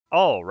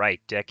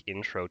Alright, deck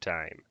intro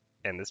time.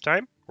 And this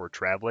time, we're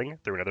traveling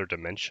through another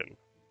dimension.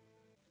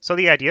 So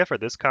the idea for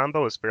this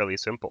combo is fairly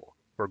simple.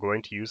 We're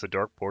going to use the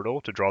Dark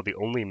Portal to draw the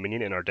only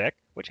minion in our deck,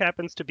 which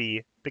happens to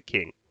be the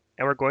King.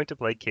 And we're going to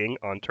play King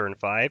on turn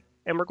 5,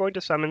 and we're going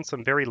to summon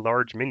some very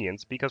large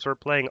minions because we're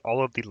playing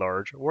all of the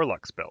large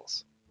Warlock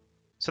spells.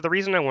 So the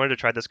reason I wanted to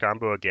try this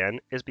combo again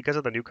is because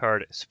of the new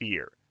card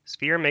Sphere.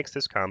 Sphere makes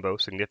this combo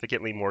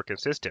significantly more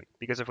consistent,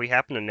 because if we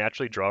happen to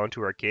naturally draw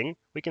into our King,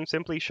 we can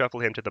simply shuffle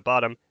him to the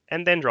bottom,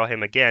 and then draw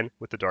him again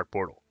with the Dark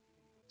Portal.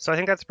 So I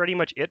think that's pretty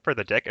much it for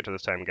the deck intro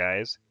this time,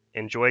 guys.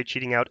 Enjoy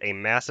cheating out a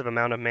massive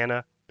amount of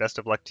mana, best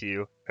of luck to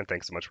you, and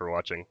thanks so much for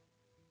watching.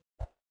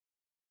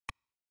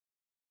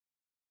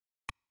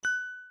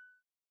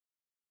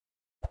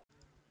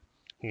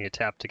 You need to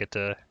tap to get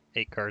to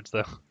 8 cards,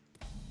 though.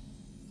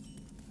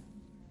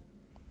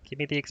 Give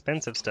me the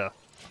expensive stuff.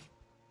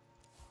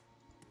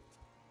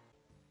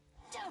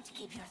 Don't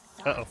keep your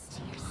thoughts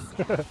to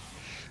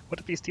yourself. What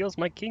if he steals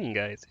my King,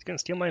 guys? He's gonna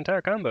steal my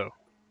entire combo.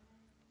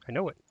 I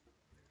know it.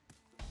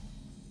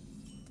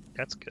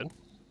 That's good.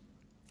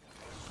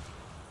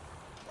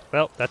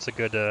 Well, that's a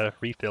good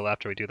refill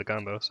after we do the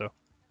combo, so.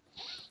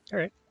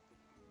 Alright.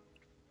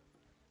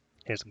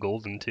 It's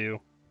golden, too.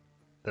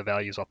 The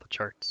value's off the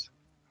charts.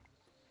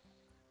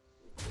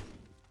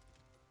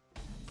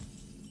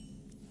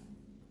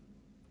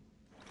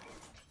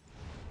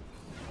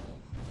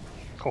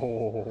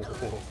 Oh,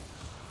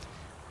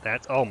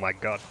 that's, oh my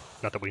god.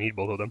 Not that we need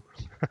both of them.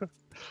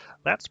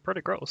 That's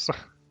pretty gross.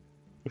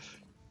 This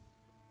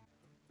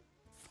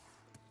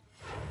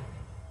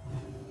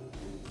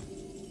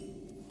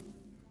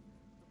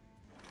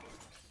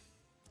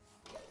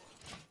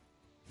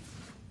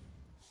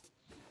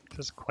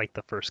is quite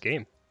the first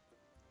game.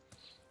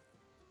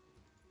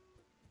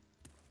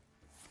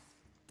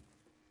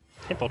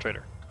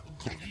 Infiltrator.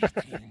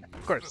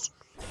 Of course.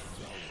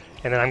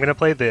 And then I'm gonna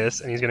play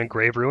this, and he's gonna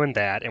Grave Ruin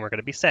that, and we're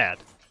gonna be sad.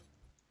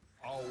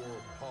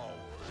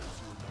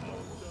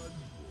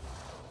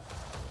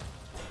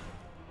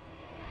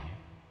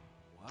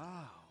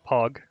 Wow.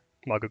 Pog,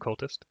 Mog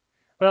Occultist.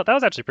 Well, that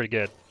was actually pretty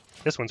good.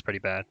 This one's pretty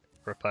bad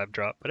for a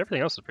 5-drop, but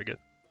everything else is pretty good.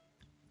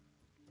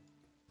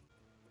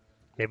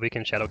 Maybe we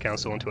can Shadow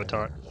Council into a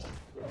taunt.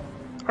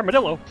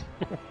 Armadillo!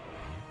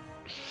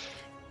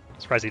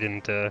 Surprised he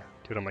didn't do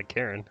it on my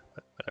Karen,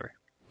 but whatever.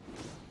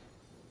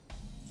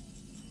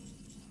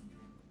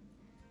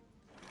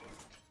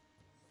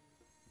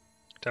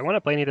 Do I want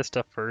to play any of this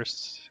stuff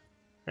first?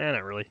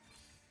 Not really.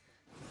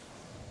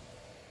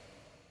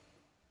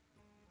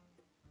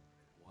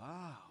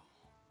 Wow.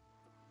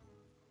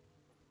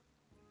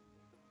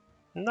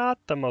 Not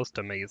the most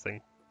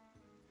amazing.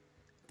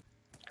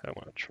 I don't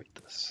want to treat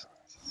this.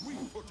 We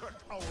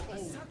protect our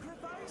own.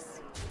 Sacrifice?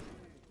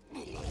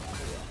 Fine.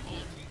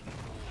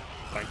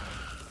 Break you.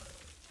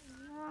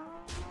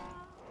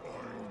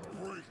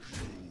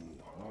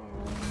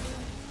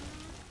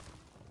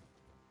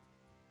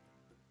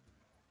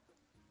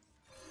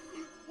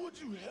 Would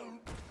you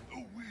help a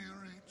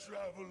weary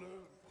traveler?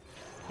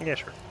 Yeah,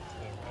 sure.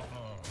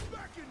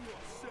 Back in your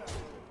cell.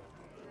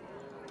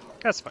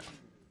 That's fine.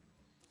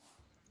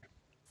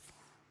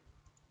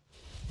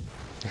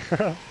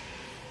 Tear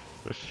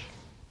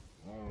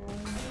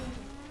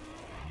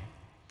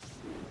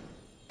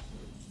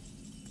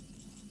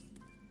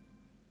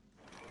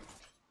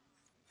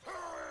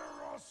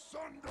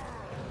asunder.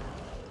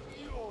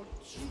 Your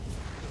cheek.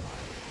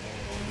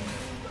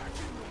 Back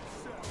in your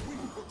cell. We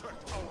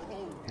protect our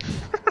own.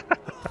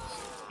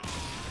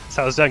 That's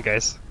how it's done,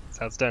 guys. That's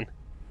how it's done.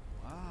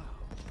 Wow.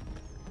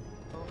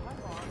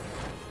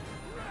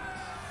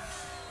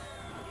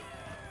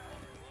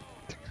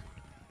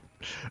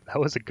 That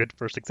was a good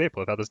first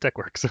example of how this deck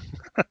works.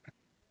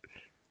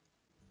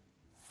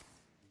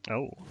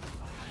 Oh.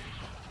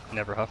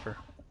 Never Huffer.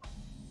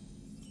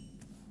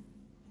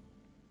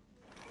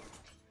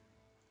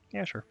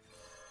 Yeah, sure.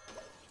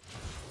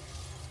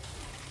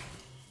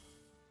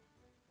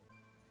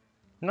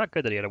 Not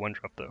good that he had a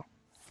 1-drop, though.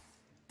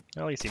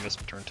 At least he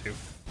missed turn 2.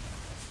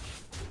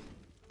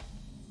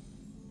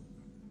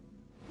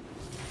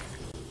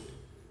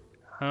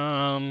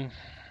 I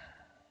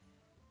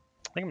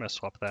think I'm gonna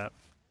swap that.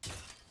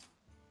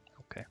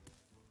 Okay.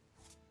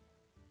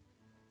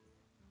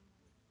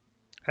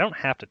 I don't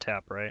have to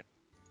tap, right?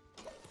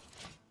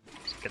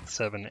 Just get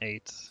 7,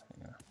 8.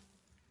 Yeah.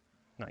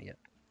 Not yet.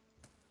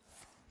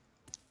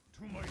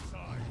 To my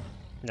side.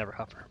 Never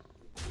Huffer.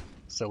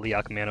 So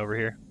Liak man over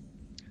here.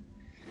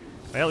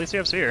 Well, at least we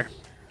have Sphere.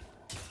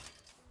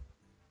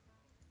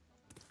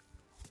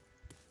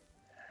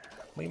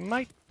 We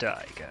might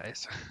die,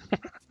 guys.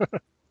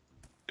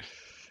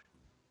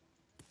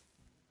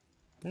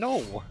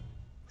 No!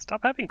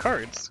 Stop having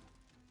cards.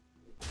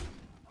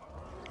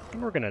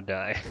 We're gonna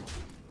die.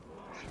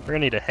 We're gonna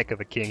need a heck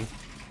of a King.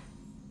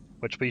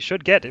 Which we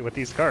should get with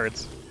these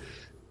cards.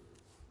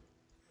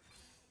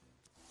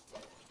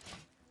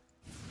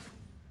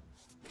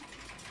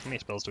 How many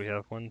spells do we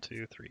have? 1,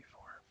 2, 3,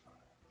 4, 5,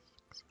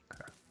 6.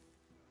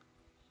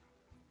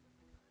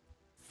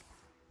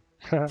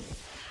 Okay.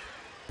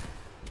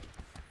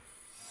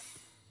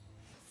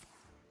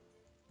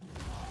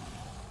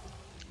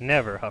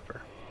 Never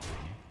huffer.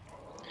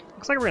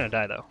 Looks like we're gonna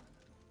die though.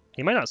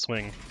 He might not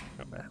swing.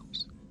 Oh, that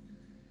helps.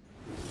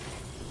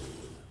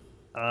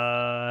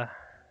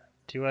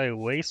 Do I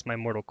waste my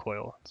mortal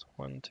coil? It's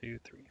 1, 2,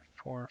 3,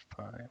 4,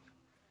 5,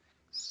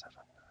 7.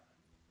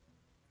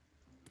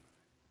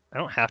 I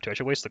don't have to. I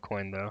should waste the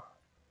coin though.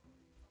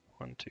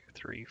 1, 2,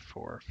 3,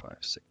 4, 5,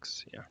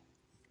 6. Yeah.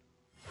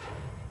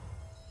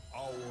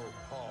 Our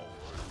power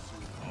is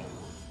in our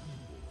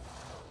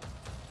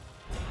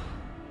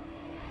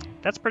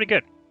That's pretty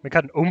good. We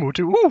got an Omu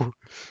too. Ooh!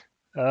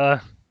 I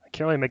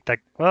can't really make that.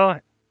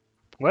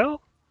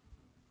 Well.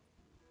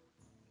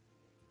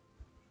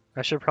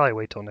 I should probably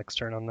wait till next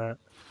turn on that.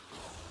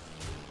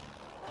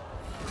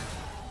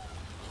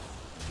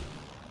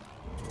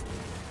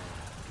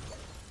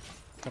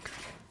 Okay.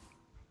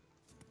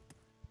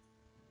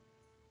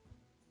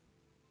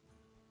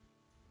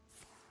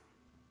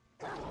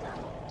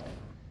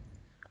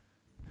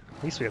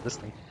 At least we have this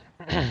thing.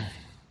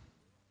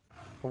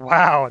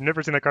 Wow, I've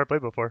never seen that card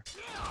played before.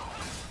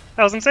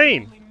 That was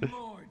insane!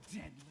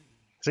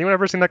 Has anyone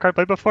ever seen that card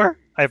played before?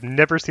 I have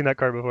never seen that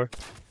card before.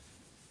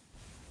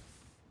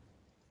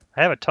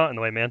 I have a taunt in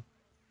the way, man.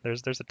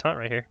 There's a taunt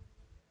right here.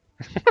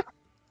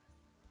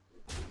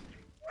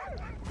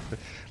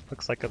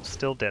 Looks like I'm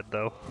still dead,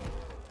 though.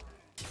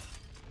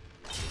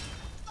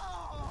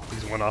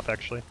 He's one off,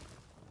 actually.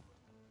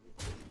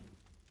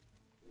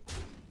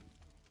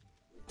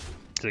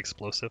 It's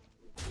explosive.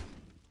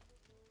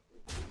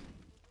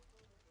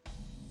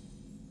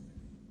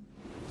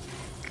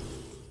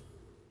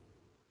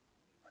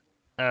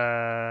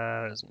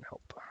 Doesn't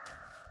help.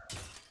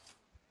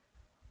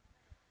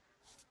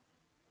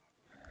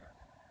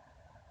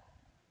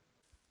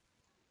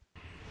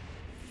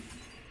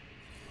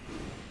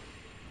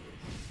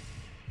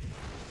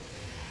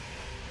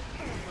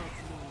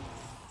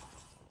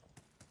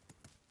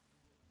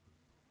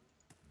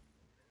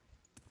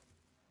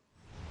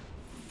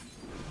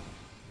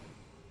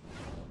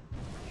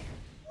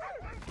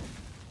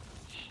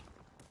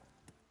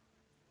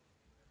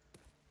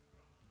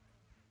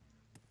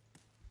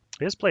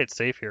 We just play it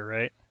safe here,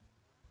 right?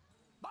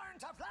 Burn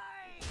to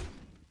flame!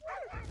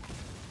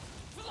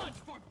 Blood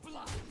for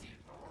blood!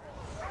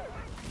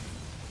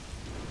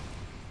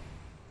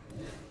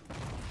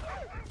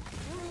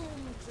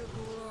 Room to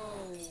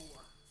grow!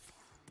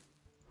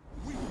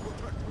 we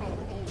protect our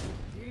own.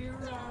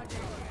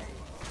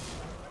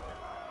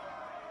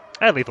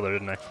 I had lethal there,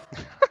 didn't I?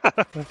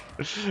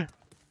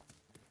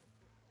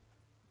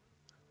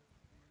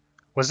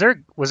 Was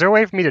there a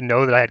way for me to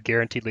know that I had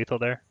guaranteed lethal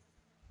there?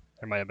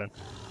 There might have been.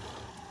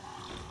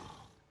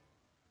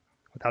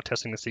 Without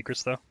testing the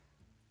secrets, though.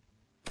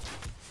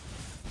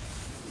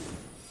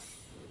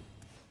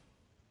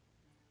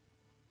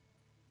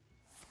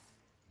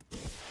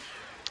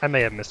 I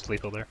may have missed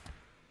lethal there.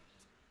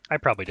 I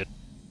probably did.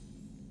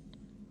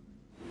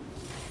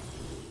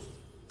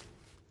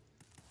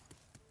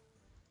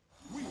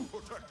 We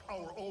protect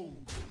our own.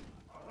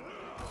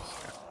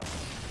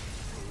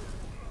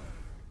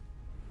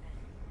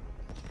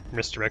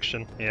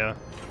 Misdirection, yeah.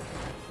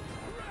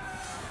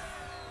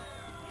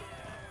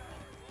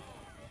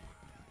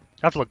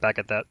 I have to look back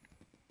at that.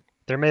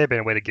 There may have been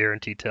a way to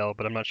guarantee tell,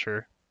 but I'm not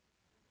sure.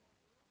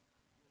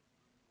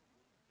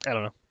 I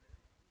don't know.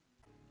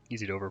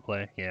 Easy to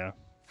overplay, yeah.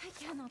 I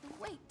cannot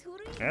wait to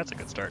read. Yeah, that's a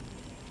good start.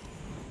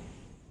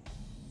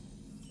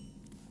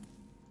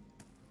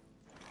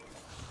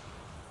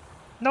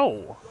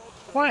 No!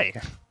 Why?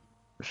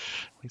 At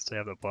least I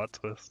have the plot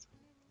twist.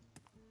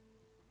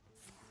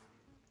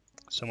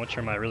 So much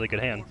for my really good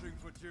hand. Reporting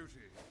for duty.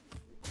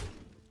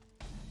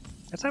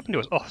 What's happened to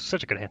us? Oh,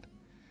 such a good hand.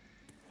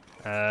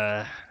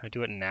 I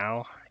do it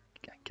now?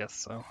 I guess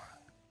so.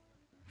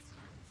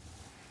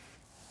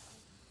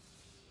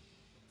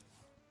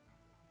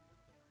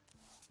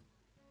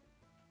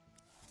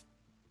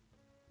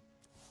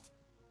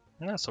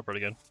 Yeah, still pretty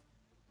good.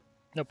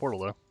 No portal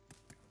though.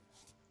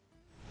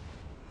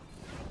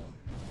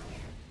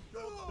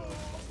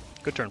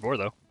 Good turn 4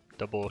 though.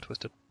 Double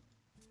twisted.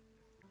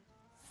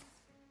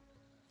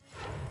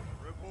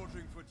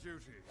 Reporting for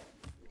duty.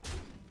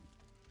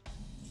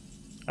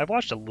 I've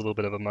watched a little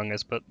bit of Among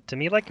Us, but to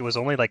me, like, it was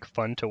only like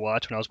fun to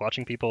watch when I was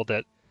watching people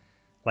that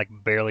like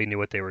barely knew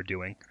what they were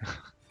doing,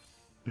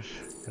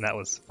 and that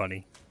was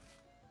funny.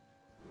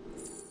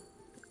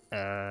 Do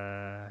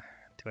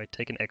I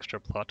take an extra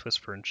plot twist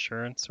for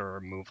insurance or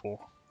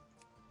removal?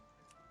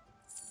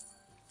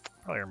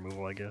 Probably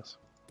removal, I guess.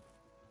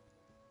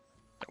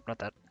 Nope, not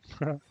that.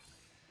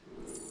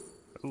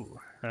 Ooh,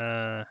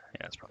 yeah,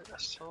 that's probably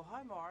best. Oh,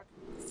 hi, Mark.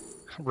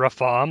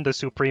 Rafam, the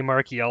Supreme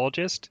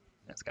Archaeologist.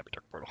 That's gotta be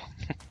Dark Portal.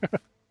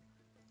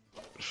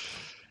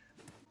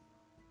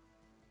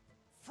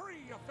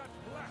 Free of that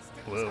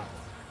blasted Whoa.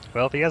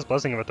 Well, if he has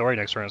Blessing of Authority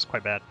next turn, it's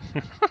quite bad.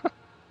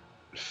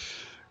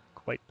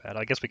 Quite bad.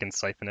 I guess we can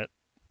siphon it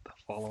the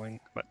following,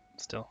 but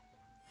still.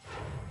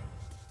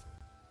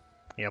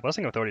 Yeah,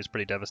 Blessing of Authority is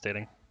pretty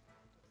devastating.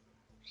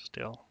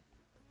 Still.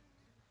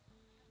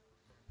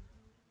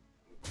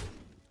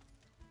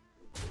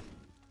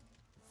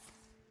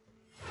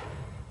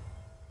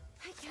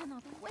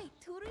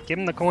 Give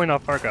him the coin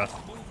off Farka.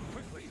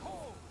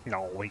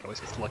 No, he always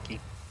gets lucky.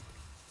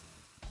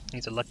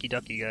 He's a lucky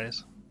ducky,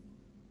 guys.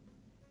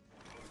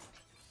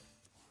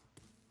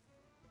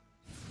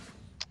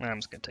 I'm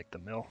just gonna take the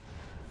mill.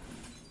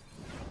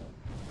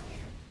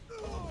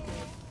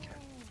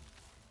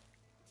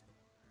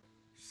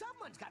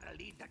 Someone's gotta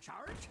lead the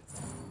charge.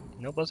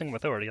 No blessing of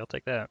authority, I'll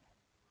take that.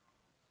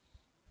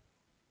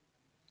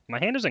 My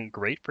hand isn't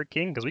great for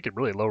king because we could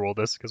really low roll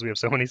this because we have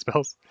so many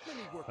spells. Let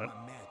me work my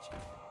magic.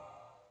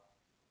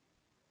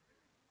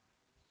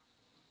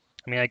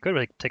 I mean, I could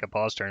like take a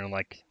pause turn and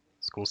like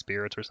school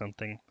spirits or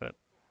something, but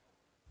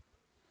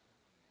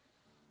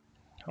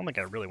I don't think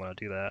I really want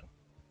to do that.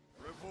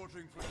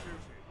 Reporting for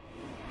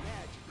duty.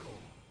 Magical.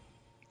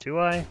 Do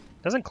I?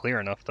 Doesn't clear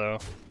enough though.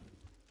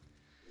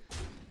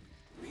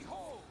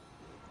 Behold,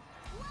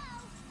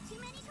 Whoa!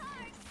 Too many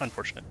cards!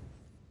 Unfortunate.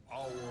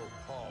 Our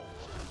power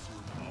is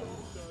in our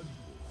dungeon.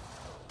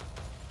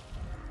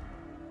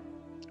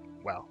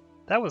 Wow,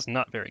 that was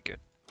not very good.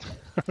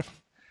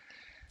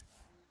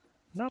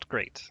 Not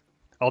great.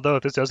 Although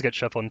if this does get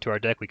shuffled into our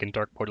deck, we can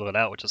Dark Portal it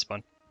out, which is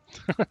fun.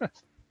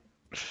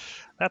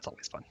 That's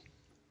always fun.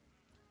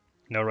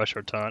 No rush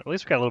or taunt. At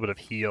least we got a little bit of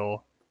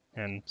heal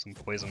and some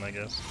poison, I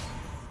guess.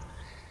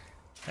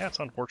 That's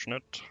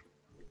unfortunate.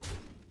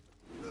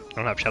 I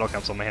don't have Shadow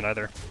Council in my hand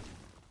either.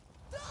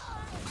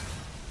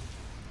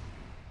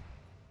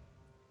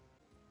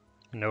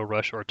 No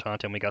rush or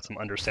taunt, and we got some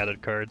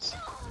understated cards.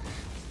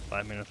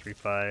 5 mana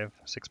 3/5,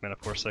 6 mana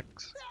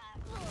 4/6.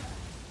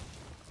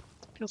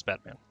 Feels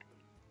bad, man.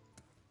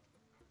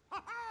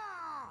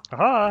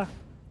 Aha!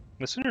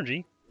 The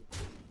synergy.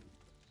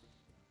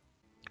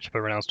 Should put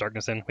Renounced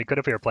Darkness in. We could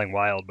if we were playing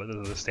Wild, but this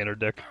is a standard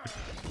deck.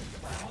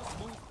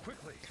 move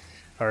quickly.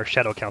 Our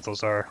Shadow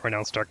Councils are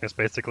Renounced Darkness,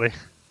 basically.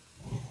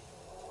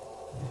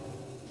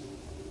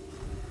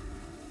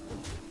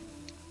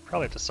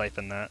 Probably have to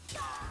siphon that.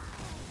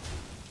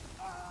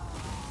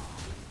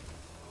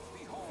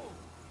 Behold,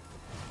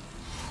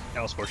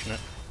 That was fortunate.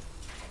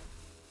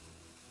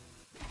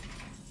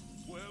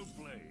 Well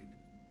played.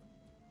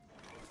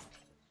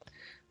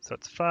 So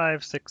it's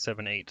 5, 6,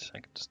 7, 8. I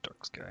can just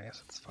Dark Sky,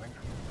 yes, that's fine.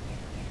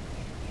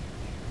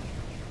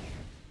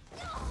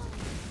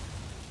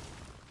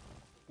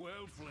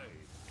 Well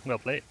played. Well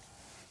played.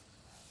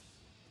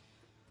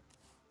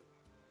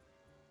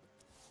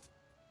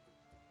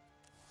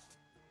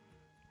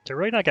 Did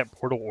Roy not get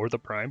Portal or the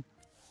Prime?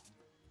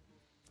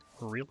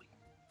 Really?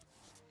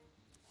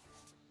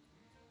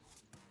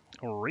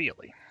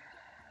 Really?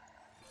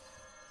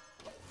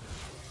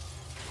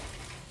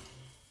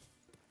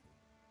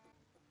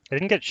 I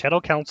didn't get Shadow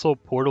Council,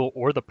 Portal,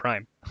 or the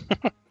Prime.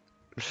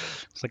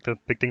 It's like the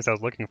big things I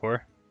was looking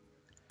for.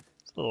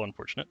 It's a little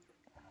unfortunate.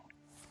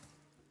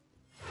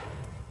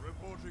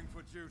 Reporting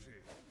for duty.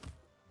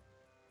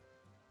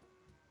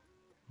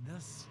 the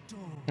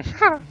storm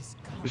is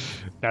coming.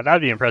 Now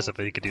that'd be impressive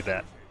if you could do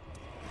that.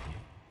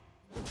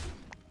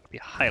 I'd be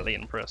highly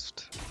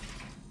impressed.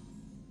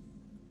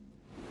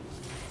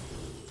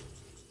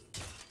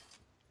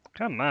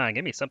 Come on,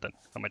 give me something.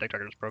 Oh, my deck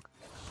target just broke.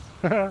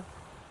 I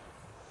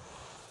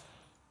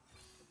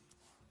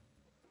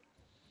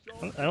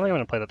don't even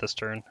want to play that this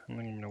turn. I'm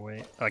not even gonna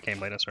wait. Oh, I can't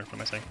play this turn. What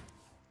am I saying?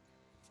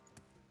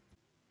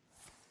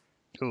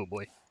 Oh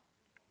boy.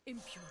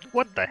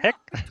 What the heck?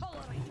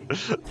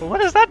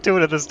 What is that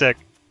doing to this deck?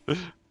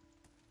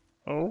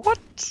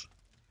 What?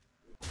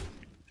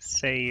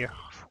 Say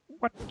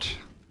what?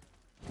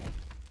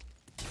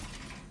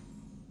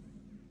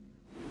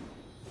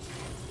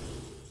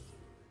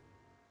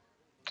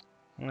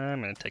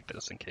 I'm gonna take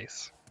this in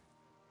case.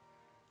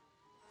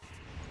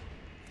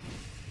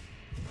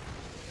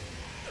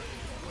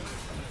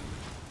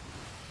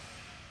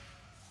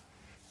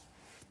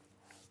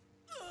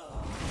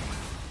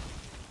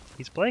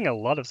 He's playing a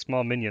lot of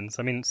small minions.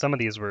 I mean, some of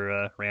these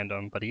were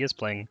random, but he is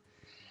playing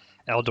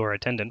Aldor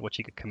Attendant, which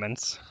he could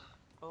commence.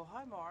 Oh,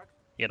 hi, Mark.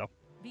 You know,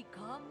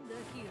 Become the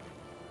hero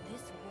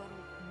this world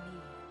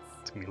needs.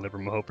 it's gonna be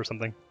Liber Hope or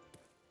something.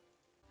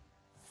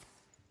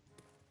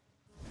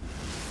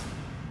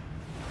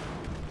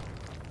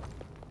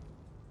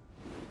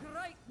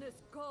 Greatness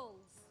calls.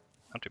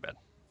 Not too bad.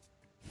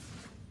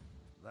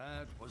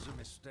 That was a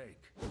mistake.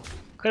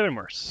 Could have been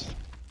worse.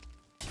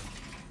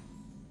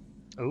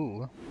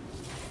 Ooh.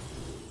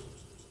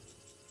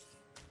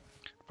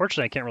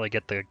 Fortunately, I can't really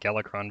get the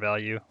Galakron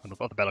value.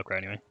 Well, the Battlecry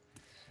anyway.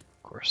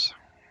 Of course.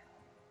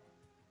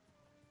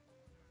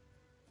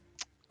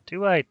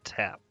 Do I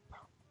tap?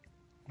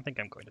 I think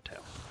I'm going to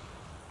tap.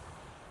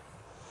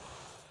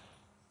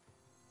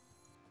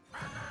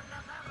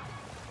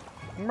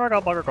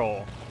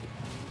 Murgle.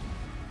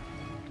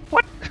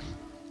 What?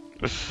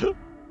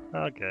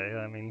 Okay,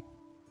 I mean,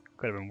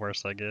 could have been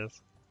worse, I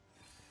guess.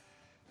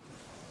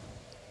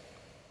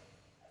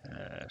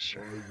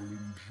 Sure. I will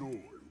enjoy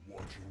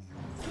watching you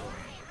die.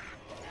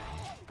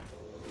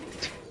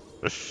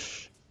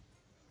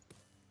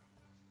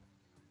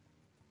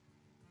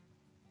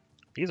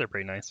 These are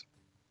pretty nice.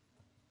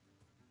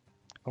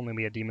 Only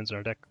we had demons in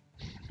our deck.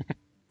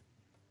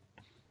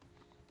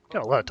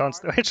 Got a lot of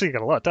taunts. Actually,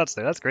 got a lot of taunts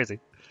there. That's crazy.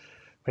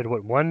 Wait,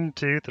 what? 1,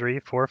 2, 3,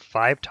 4,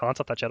 5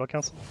 taunts off that Shadow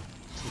Council?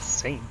 It's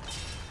insane.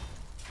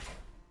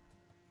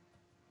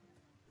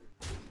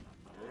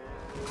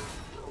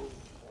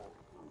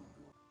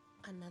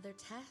 Another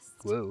test.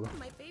 Whoa.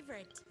 My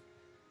favorite.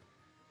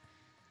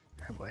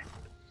 Oh boy.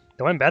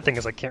 The one bad thing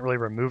is I can't really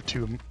remove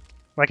two. Well,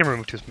 I can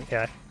remove two.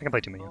 Yeah, I can play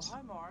 2 minions.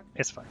 Hi, Mark.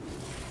 It's fine.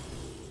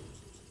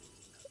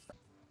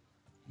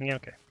 Yeah,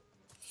 okay.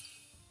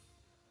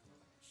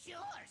 Sure,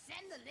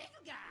 send the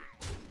little guy.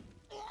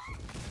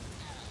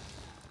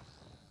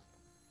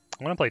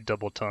 I want to play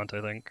double taunt,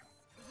 I think.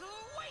 The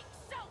wait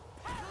so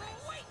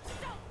Phaoris. Wait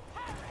so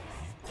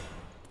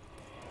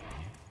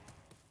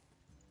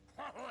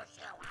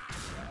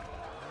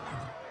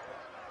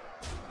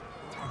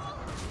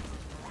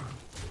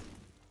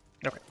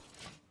Okay.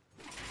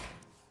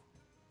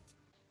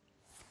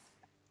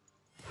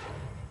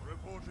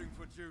 Reporting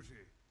for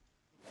duty.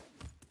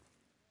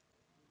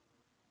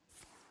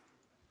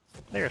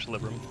 There's the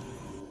room.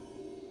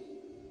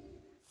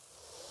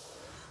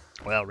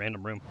 Well,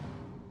 random room.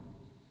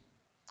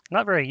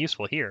 Not very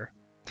useful here.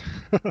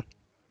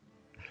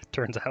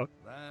 Turns out.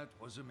 That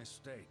was a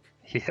mistake.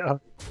 Yeah.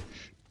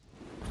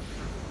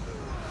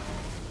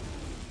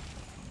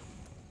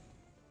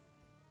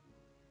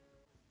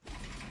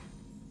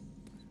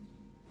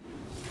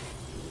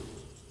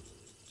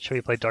 Should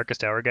we play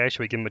Darkest Hour, guys?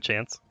 Should we give him a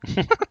chance?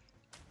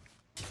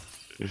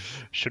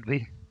 Should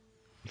we?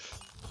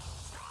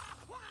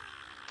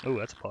 Oh,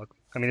 that's a pog.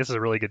 I mean, this is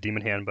a really good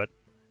demon hand, but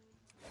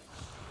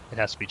it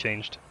has to be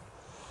changed.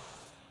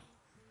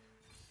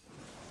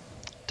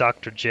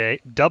 Dr. J.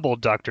 Double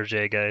Dr.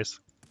 J, guys.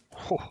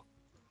 Oh.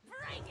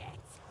 Bring it.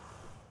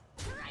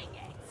 Bring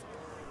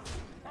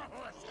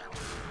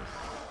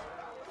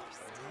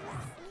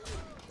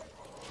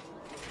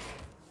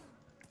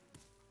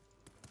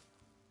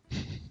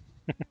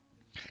it.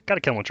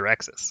 Gotta kill him with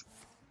Jiraxis.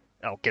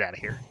 Oh, get out of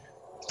here.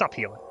 Stop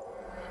healing.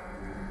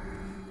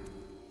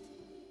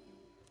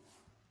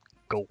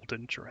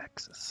 Golden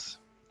Jiraxis.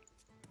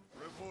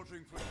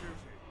 Reporting for duty.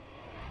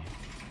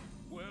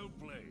 Well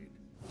played.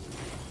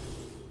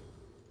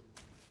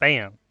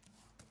 Bam.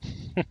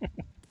 You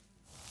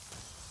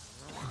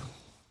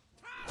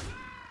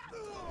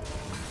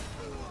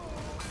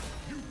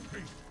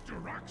face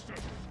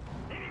Jiraxis,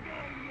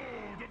 Illidan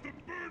Lord of the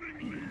Burning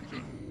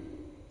Legion.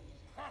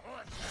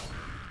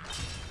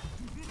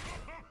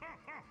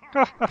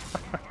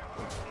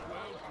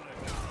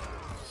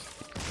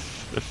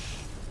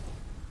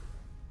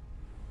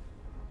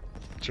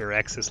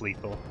 Jiraxis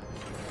lethal.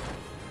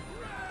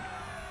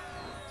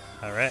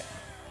 Alright.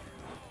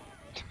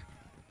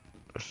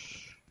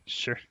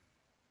 Sure.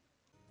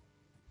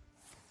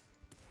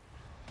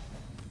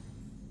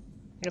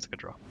 That's a good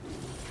draw.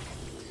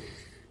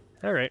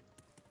 Alright.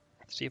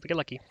 Let's see if we get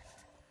lucky.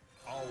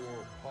 Our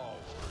power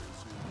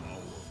is in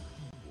our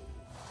people.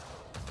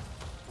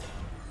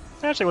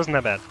 Actually, it wasn't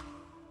that bad.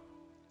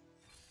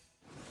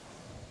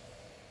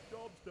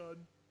 Job's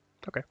done.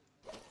 Okay.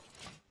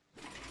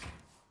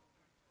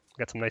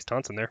 Got some nice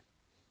taunts in there.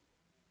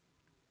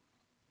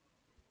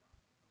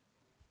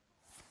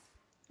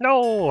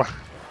 No!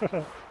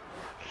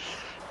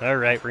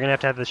 Alright, we're gonna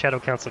have to have the Shadow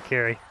Council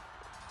carry.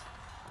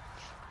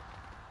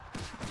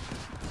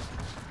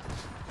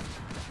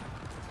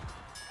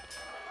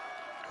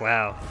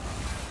 Wow.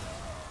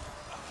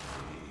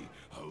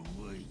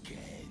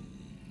 Awaken.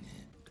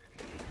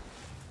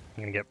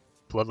 I'm gonna get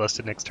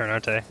bloodlusted next turn,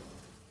 aren't I?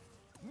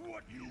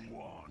 What you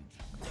want?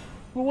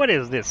 What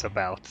is this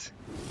about?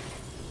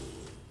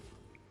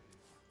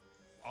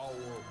 Our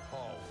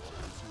power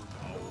is in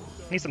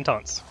our Need some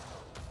taunts.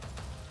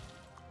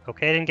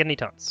 Okay, I didn't get any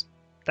taunts.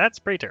 That's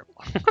pretty terrible.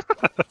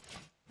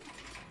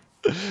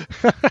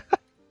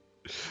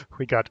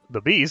 We got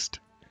the Beast,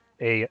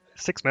 a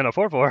 6-mana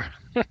 4/4.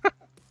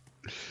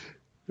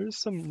 There's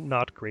some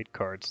not great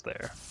cards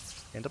there.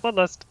 And a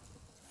Bloodlust.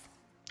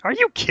 Are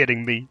you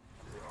kidding me?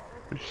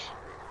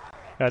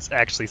 That's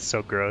actually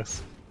so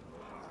gross.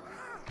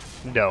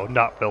 No,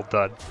 not well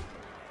done.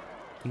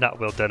 Not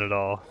well done at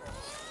all.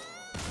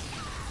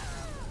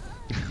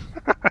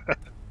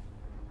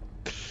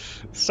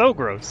 So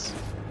gross.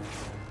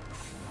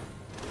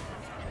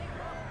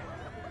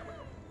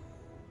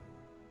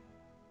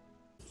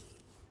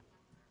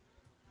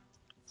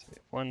 So we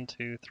have 1,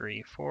 2,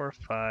 3, 4,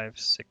 5,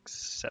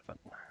 6, 7.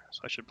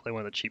 So I should play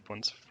one of the cheap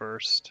ones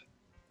first.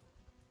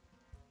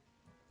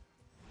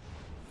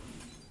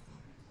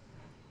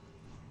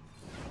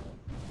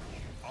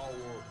 Our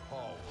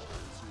power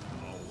is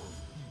in our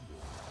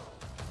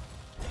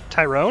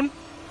Tyrone?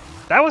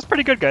 That was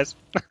pretty good, guys.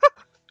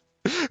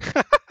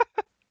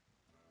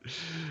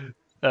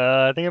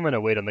 I think I'm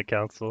gonna wait on the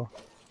council.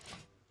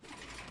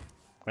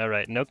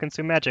 Alright, no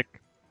consume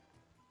magic.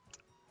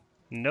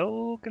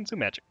 No consume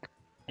magic.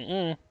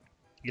 Mm-mm.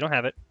 You don't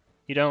have it.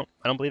 You don't.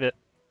 I don't believe it.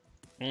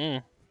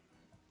 Mm-mm.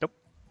 Nope.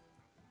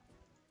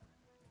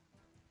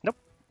 Nope.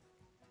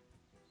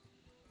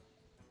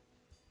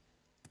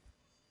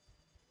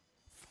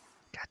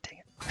 God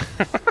dang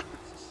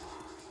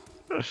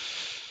it.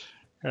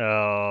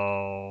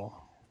 Oh.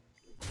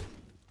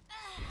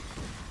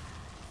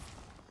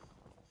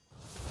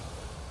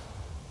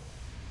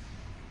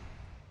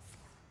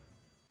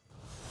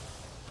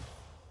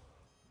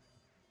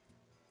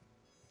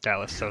 That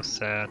was so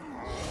sad.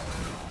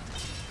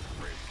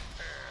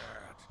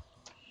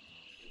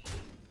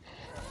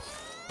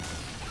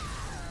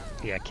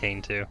 Yeah,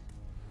 Kane too.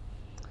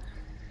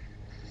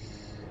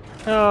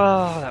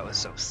 Oh, that was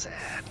so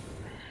sad.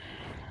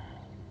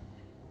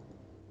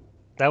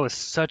 That was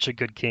such a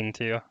good king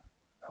too.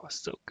 That was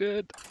so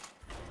good.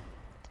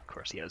 Of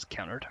course, he has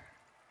countered.